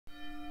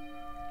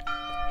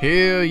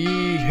Hear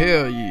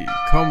ye,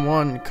 come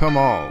one, come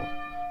all.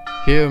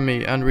 Hear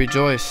me and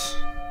rejoice,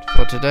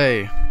 for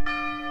today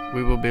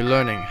we will be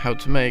learning how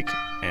to make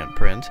and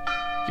print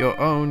your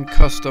own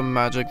custom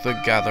Magic the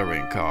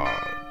Gathering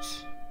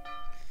cards.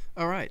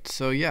 Alright,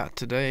 so yeah,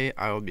 today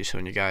I will be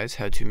showing you guys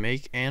how to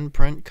make and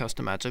print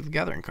custom Magic the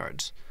Gathering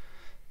cards.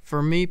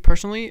 For me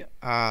personally,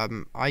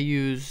 I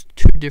use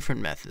two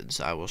different methods.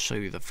 I will show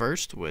you the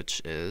first,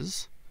 which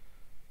is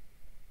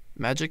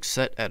Magic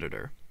Set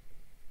Editor.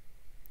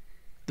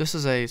 This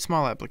is a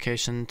small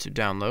application to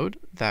download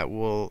that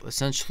will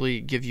essentially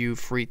give you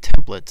free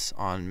templates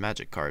on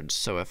Magic cards.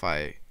 So if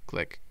I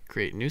click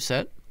Create New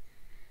Set,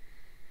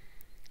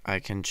 I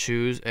can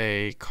choose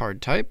a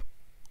card type,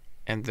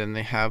 and then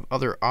they have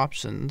other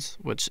options,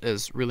 which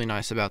is really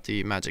nice about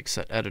the Magic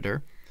Set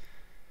Editor.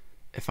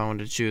 If I want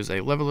to choose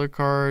a Leveler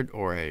card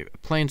or a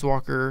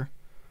Planeswalker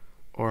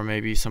or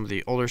maybe some of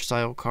the older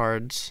style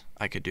cards,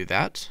 I could do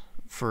that.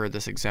 For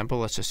this example,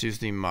 let's just use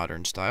the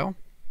modern style.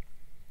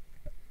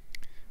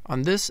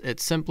 On this,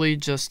 it's simply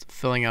just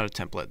filling out a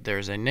template.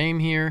 There's a name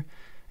here,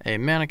 a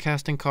mana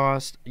casting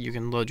cost, you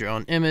can load your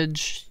own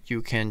image,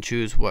 you can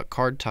choose what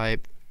card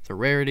type, the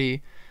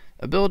rarity,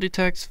 ability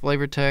text,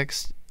 flavor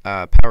text,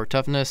 power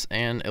toughness,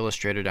 and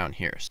illustrator down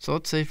here. So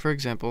let's say, for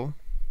example,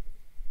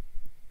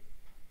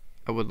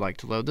 I would like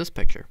to load this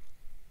picture.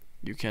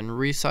 You can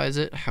resize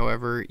it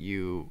however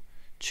you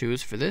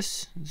choose for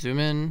this. Zoom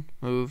in,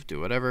 move,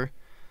 do whatever.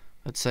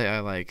 Let's say I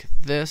like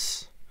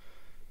this.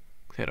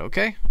 Hit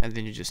OK, and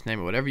then you just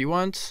name it whatever you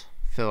want.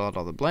 Fill out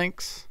all the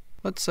blanks.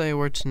 Let's say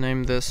we're to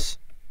name this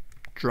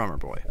Drummer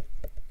Boy.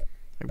 I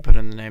can put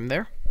in the name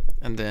there,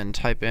 and then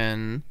type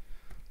in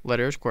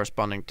letters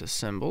corresponding to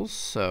symbols.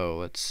 So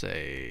let's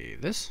say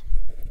this.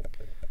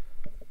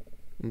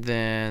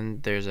 Then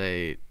there's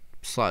a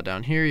slot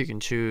down here. You can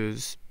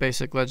choose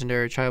basic,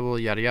 legendary, tribal,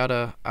 yada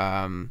yada.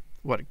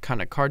 What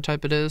kind of card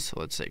type it is.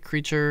 So let's say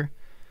creature.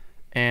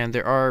 And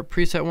there are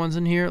preset ones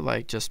in here,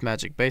 like just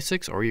Magic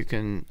Basics, or you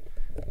can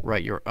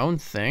write your own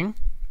thing.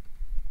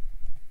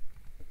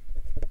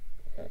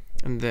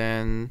 And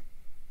then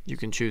you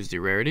can choose the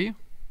rarity,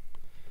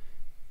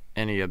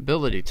 any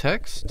ability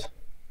text.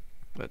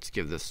 Let's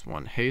give this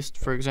one haste,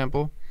 for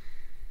example.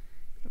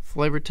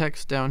 Flavor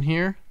text down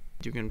here.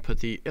 You can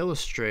put the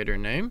illustrator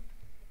name.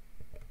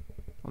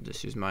 I'll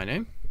just use my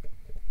name.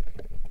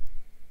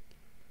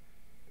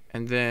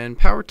 And then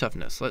power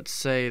toughness. Let's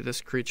say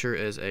this creature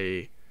is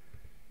a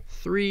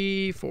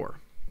 3/4,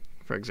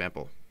 for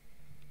example.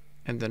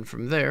 And then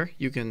from there,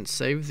 you can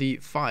save the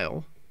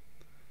file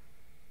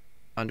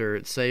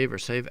under Save or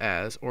Save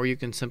As, or you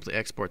can simply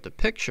export the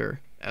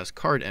picture as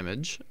card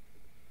image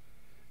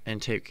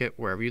and take it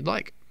wherever you'd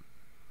like.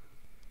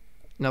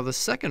 Now the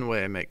second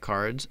way I make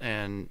cards,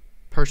 and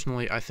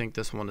personally I think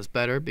this one is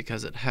better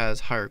because it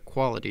has higher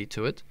quality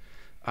to it,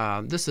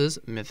 this is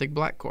Mythic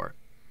Blackcore.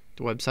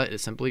 The website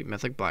is simply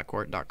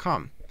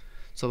mythicblackcore.com.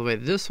 So the way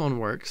this one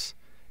works,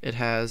 it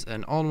has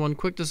an all-in-one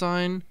quick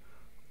design,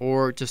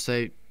 or just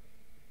a,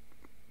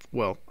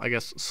 well, I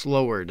guess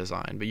slower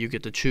design, but you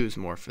get to choose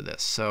more for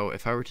this. So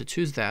if I were to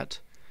choose that,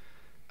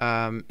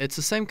 it's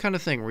the same kind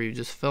of thing where you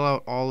just fill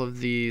out all of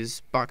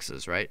these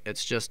boxes, right?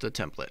 It's just a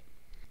template.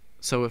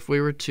 So if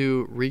we were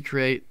to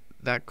recreate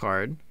that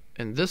card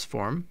in this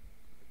form,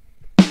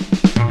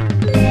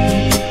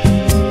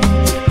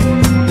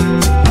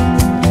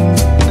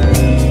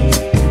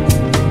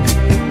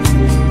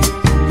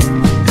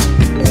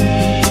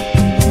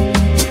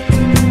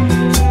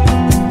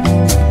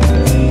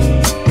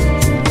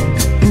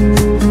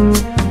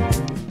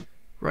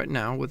 right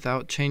now,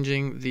 without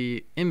changing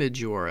the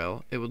image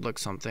URL, it would look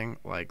something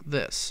like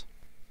this.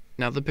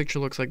 Now the picture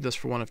looks like this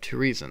for one of two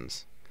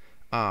reasons.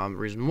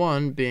 Reason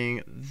one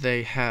being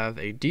they have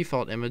a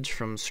default image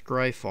from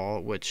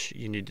Scryfall, which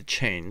you need to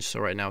change. So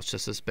right now it's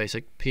just this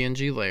basic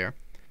PNG layer.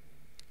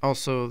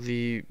 Also,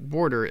 the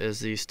border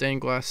is the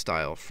stained glass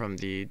style from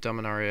the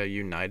Dominaria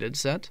United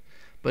set.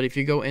 But if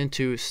you go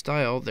into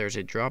style, there's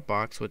a drop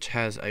box which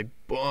has a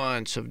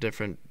bunch of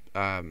different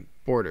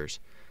borders.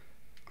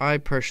 I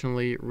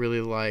personally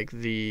really like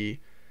the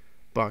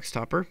box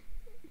topper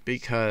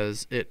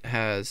because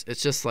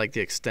it's just like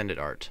the extended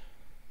art.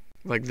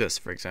 Like this,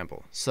 for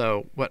example.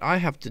 So what I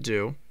have to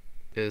do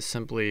is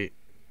simply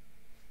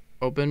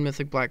open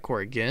Mythic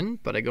Blackcore again,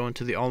 but I go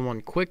into the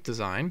all-in-one quick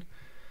design,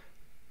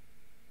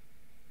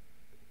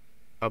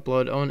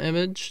 upload own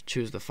image,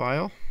 choose the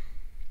file,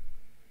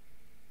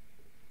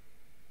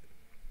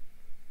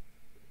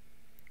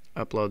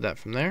 upload that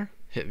from there,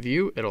 hit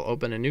view, it'll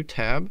open a new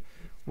tab.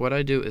 What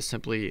I do is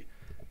simply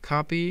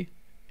copy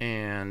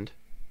and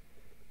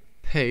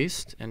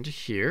paste into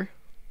here,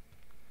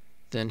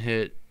 then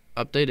hit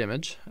update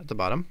image at the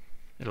bottom.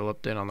 It'll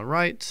update on the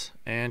right,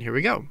 and here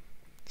we go.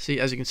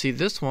 See, as you can see,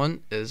 this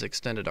one is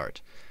extended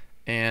art,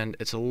 and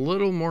it's a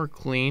little more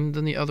clean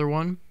than the other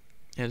one,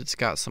 and it's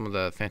got some of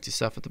the fancy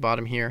stuff at the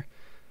bottom here.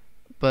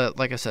 But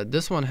like I said,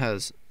 this one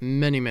has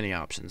many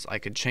options. I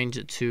could change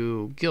it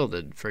to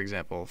Gilded, for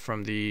example,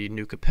 from the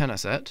new Capenna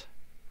set.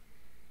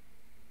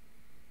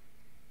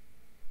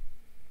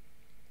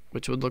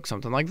 which would look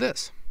something like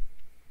this.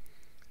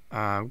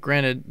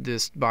 Granted,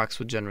 this box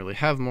would generally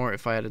have more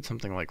if I added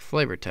something like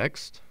flavor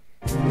text.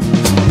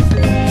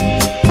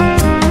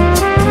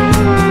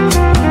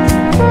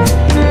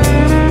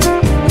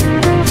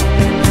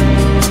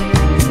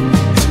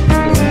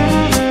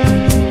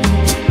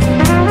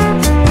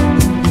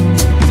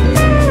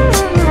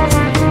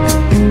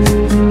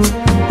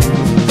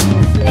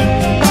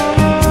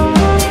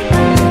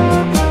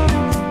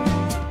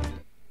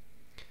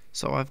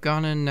 So I've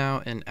gone in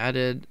now and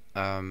added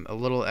a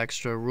little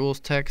extra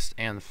rules text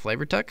and the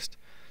flavor text.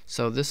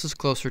 So this is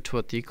closer to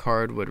what the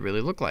card would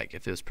really look like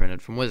if it was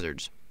printed from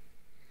Wizards.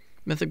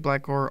 Mythic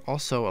Blackcore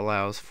also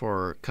allows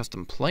for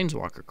custom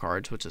Planeswalker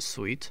cards, which is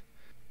sweet.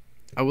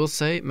 I will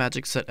say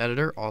Magic Set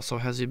Editor also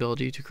has the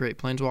ability to create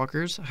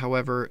Planeswalkers.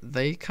 However,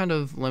 they kind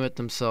of limit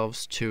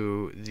themselves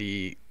to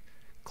the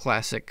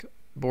classic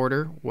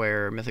border,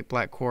 where Mythic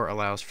Blackcore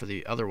allows for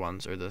the other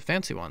ones, or the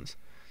fancy ones.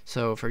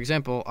 So, for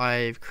example,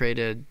 I've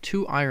created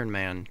 2 Iron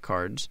Man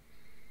cards.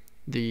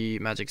 The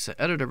Magic Set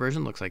Editor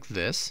version looks like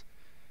this,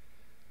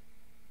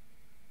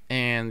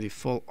 and the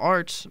full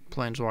art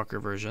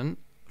Planeswalker version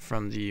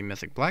from the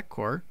Mythic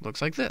Blackcore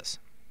looks like this.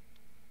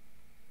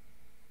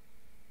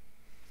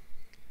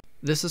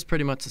 This is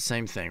pretty much the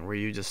same thing, where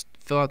you just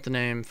fill out the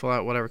name, fill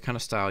out whatever kind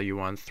of style you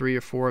want, 3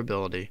 or 4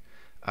 ability,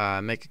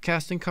 make a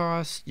casting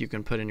cost, you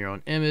can put in your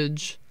own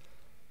image,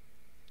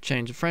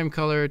 change the frame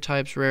color,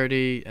 types,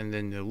 rarity, and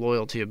then the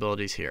loyalty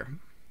abilities here.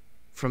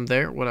 From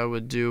there, what I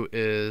would do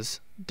is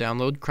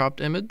download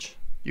cropped image.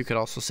 You could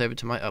also save it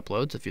to my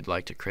uploads if you'd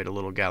like to create a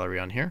little gallery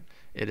on here.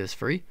 It is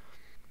free.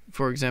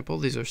 For example,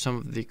 these are some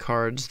of the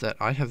cards that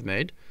I have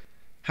made.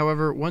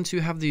 However, once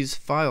you have these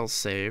files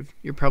saved,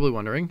 you're probably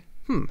wondering,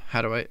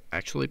 how do I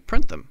actually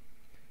print them?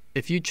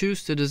 If you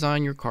choose to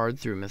design your card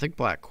through Mythic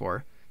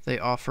Blackcore, they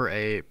offer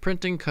a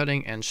printing,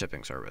 cutting, and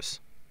shipping service.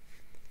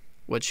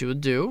 What you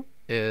would do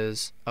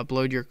is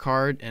upload your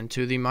card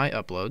into the My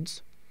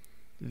Uploads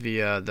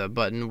via the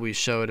button we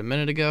showed a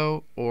minute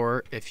ago,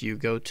 or if you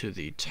go to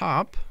the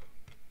top,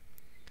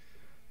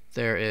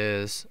 there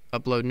is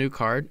Upload New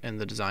Card in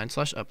the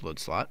Design/Upload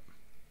slot.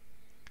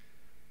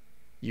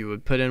 You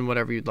would put in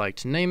whatever you'd like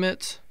to name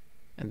it,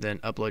 and then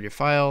upload your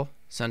file,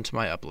 send to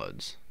My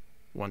Uploads.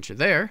 Once you're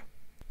there,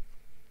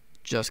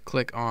 just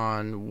click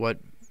on what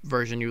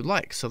version you'd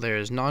like. So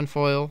there's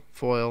non-foil,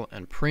 foil,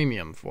 and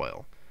premium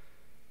foil.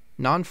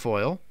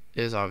 Non-foil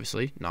is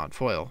obviously not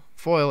foil.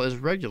 Foil is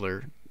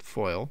regular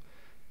foil,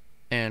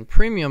 and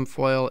premium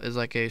foil is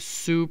like a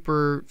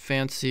super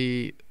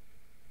fancy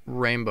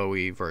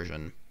rainbowy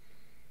version.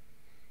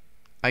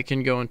 I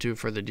can go into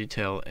further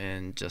detail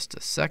in just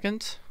a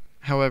second.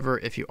 However,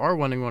 if you are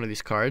wanting one of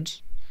these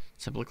cards,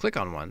 simply click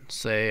on one.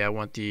 Say I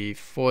want the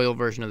foil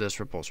version of this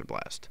Repulsor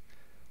Blast.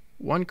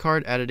 One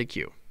card added to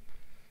queue.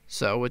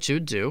 So what you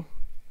would do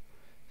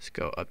is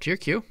go up to your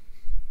queue.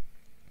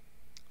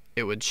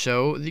 It would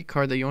show the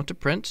card that you want to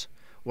print,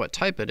 what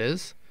type it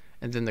is,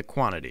 and then the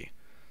quantity.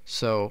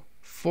 So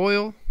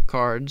foil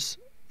cards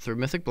through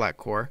Mythic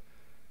Blackcore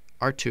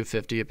are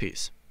 $2.50 a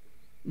piece.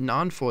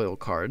 Non-foil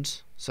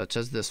cards, such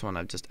as this one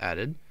I've just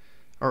added,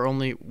 are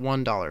only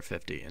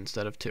 $1.50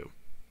 instead of $2.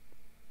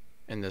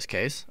 In this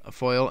case, a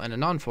foil and a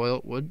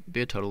non-foil would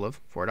be a total of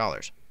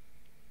 $4.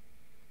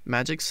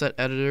 Magic Set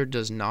Editor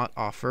does not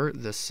offer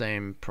this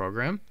same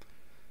program.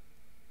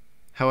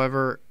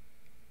 However,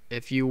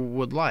 if you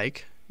would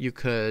like, you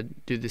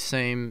could do the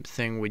same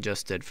thing we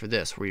just did for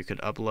this, where you could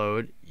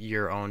upload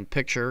your own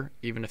picture,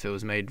 even if it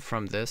was made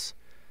from this,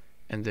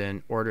 and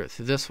then order it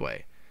through this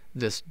way.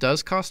 This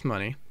does cost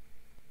money,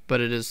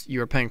 but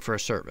you're paying for a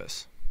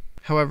service.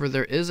 However,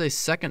 there is a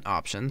second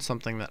option,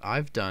 something that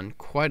I've done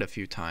quite a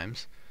few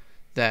times,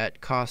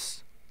 that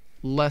costs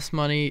less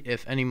money,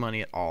 if any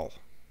money at all,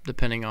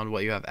 depending on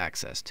what you have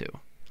access to.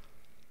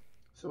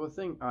 So a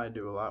thing I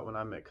do a lot when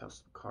I make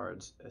custom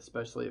cards,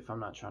 especially if I'm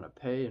not trying to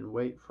pay and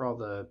wait for all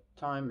the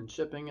time and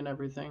shipping and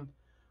everything,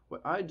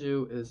 what I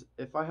do is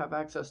if I have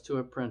access to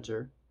a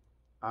printer,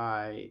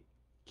 I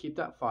keep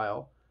that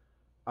file,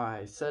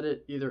 I set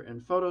it either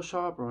in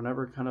Photoshop or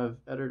whatever kind of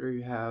editor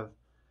you have.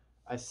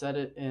 I set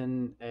it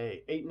in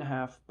a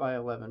 8.5 by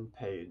 11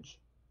 page,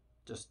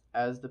 just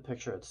as the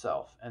picture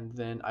itself, and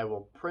then I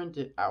will print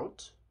it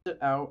out,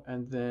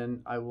 and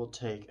then I will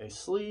take a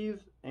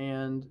sleeve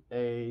and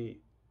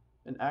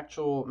an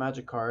actual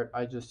Magic card.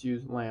 I just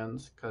use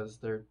lands because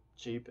they're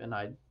cheap and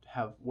I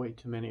have way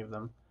too many of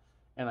them,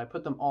 and I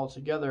put them all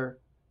together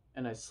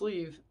in a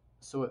sleeve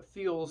so it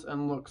feels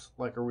and looks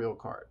like a real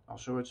card. I'll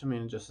show what you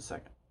mean in just a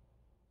second.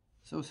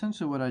 So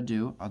essentially what I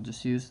do, I'll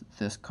just use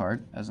this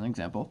card as an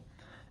example.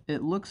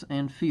 It looks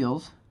and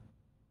feels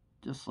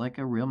just like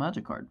a real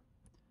Magic card.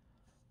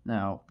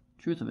 Now,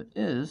 truth of it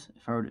is,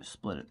 if I were to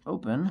split it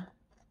open,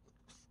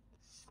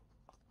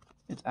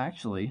 it's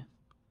actually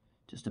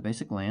just a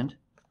basic land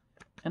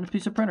and a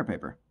piece of printer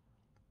paper.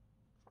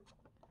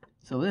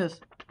 So this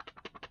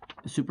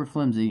is super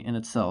flimsy in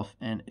itself,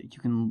 and you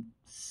can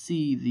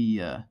see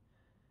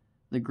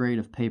the grade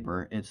of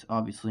paper. It's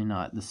obviously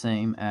not the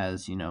same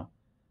as,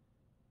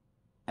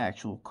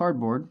 actual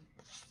cardboard,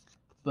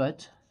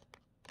 but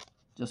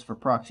just for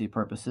proxy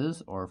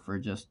purposes or for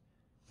just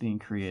being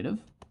creative,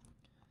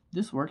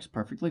 this works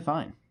perfectly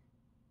fine.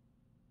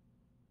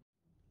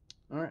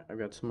 Alright, I've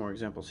got some more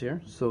examples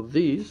here. So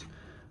these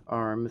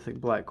are Mythic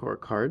Black Core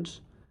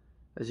cards.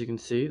 As you can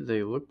see,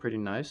 they look pretty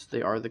nice.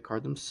 They are the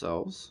card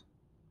themselves.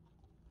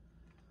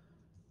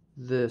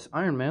 This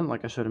Iron Man,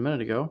 like I showed a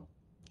minute ago,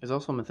 is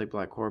also Mythic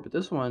Black Core, but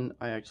this one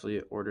I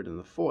actually ordered in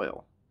the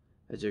foil.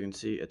 As you can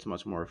see, it's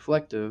much more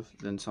reflective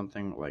than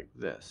something like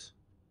this.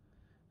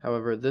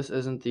 However, this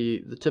isn't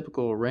the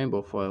typical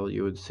rainbow foil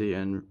you would see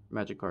in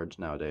Magic cards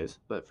nowadays,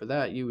 but for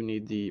that you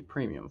need the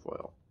premium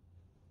foil.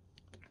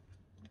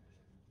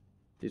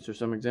 These are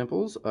some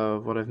examples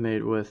of what I've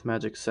made with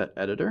Magic Set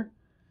Editor.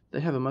 They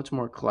have a much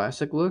more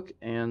classic look,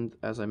 and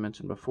as I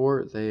mentioned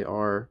before, they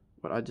are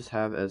what I just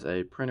have as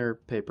a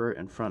printer paper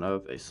in front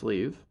of a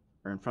sleeve,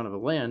 or in front of a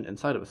land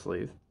inside of a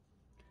sleeve.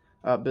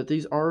 But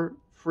these are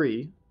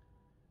free,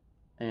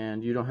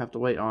 and you don't have to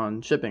wait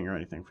on shipping or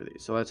anything for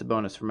these, so that's a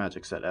bonus for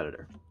Magic Set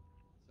Editor.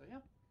 So yeah,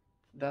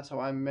 that's how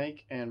I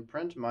make and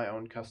print my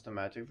own custom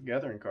Magic the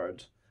Gathering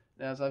cards.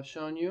 And as I've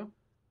shown you,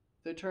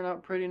 they turn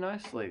out pretty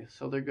nicely,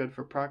 so they're good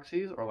for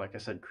proxies, or like I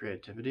said,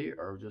 creativity,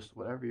 or just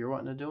whatever you're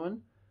wanting to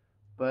do.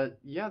 But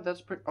yeah,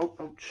 that's pretty...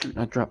 Oh, shoot,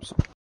 I dropped some.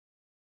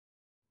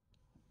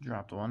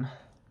 Dropped one.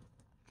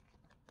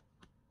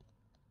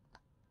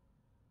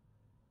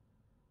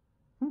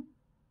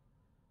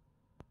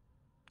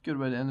 Good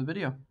way to end the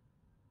video.